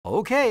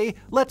Okay,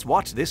 let's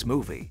watch this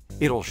movie.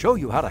 It'll show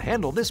you how to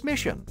handle this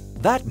mission.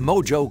 That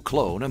Mojo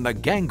clone and the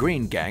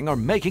Gangrene Gang are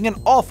making an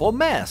awful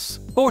mess.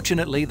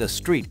 Fortunately, the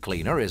street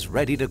cleaner is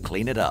ready to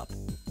clean it up.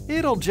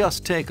 It'll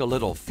just take a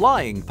little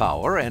flying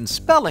power and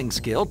spelling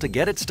skill to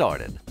get it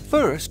started.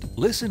 First,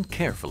 listen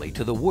carefully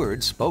to the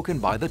words spoken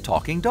by the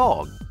talking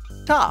dog.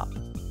 Top.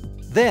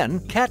 Then,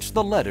 catch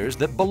the letters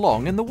that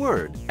belong in the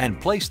word and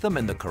place them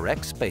in the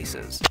correct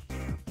spaces.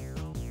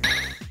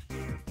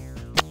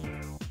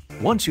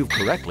 Once you've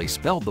correctly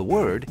spelled the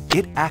word,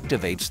 it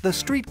activates the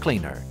street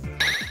cleaner.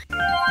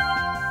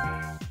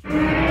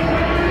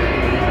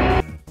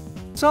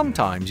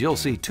 Sometimes you'll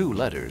see two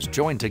letters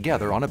joined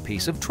together on a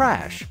piece of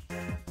trash.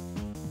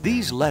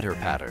 These letter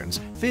patterns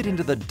fit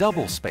into the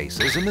double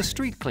spaces in the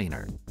street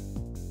cleaner.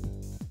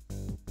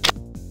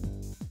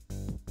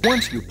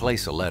 Once you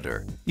place a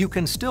letter, you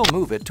can still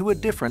move it to a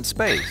different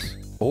space,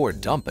 or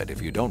dump it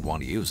if you don't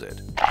want to use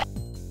it.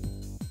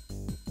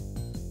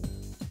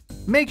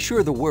 Make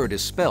sure the word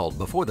is spelled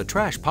before the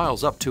trash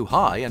piles up too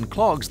high and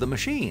clogs the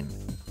machine.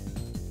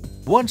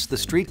 Once the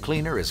street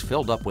cleaner is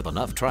filled up with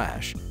enough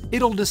trash,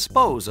 it'll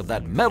dispose of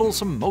that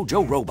meddlesome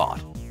Mojo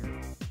robot.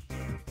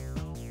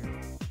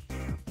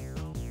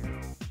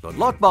 Good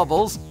luck,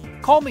 Bubbles!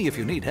 Call me if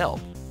you need help,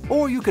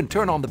 or you can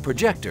turn on the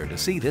projector to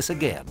see this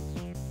again.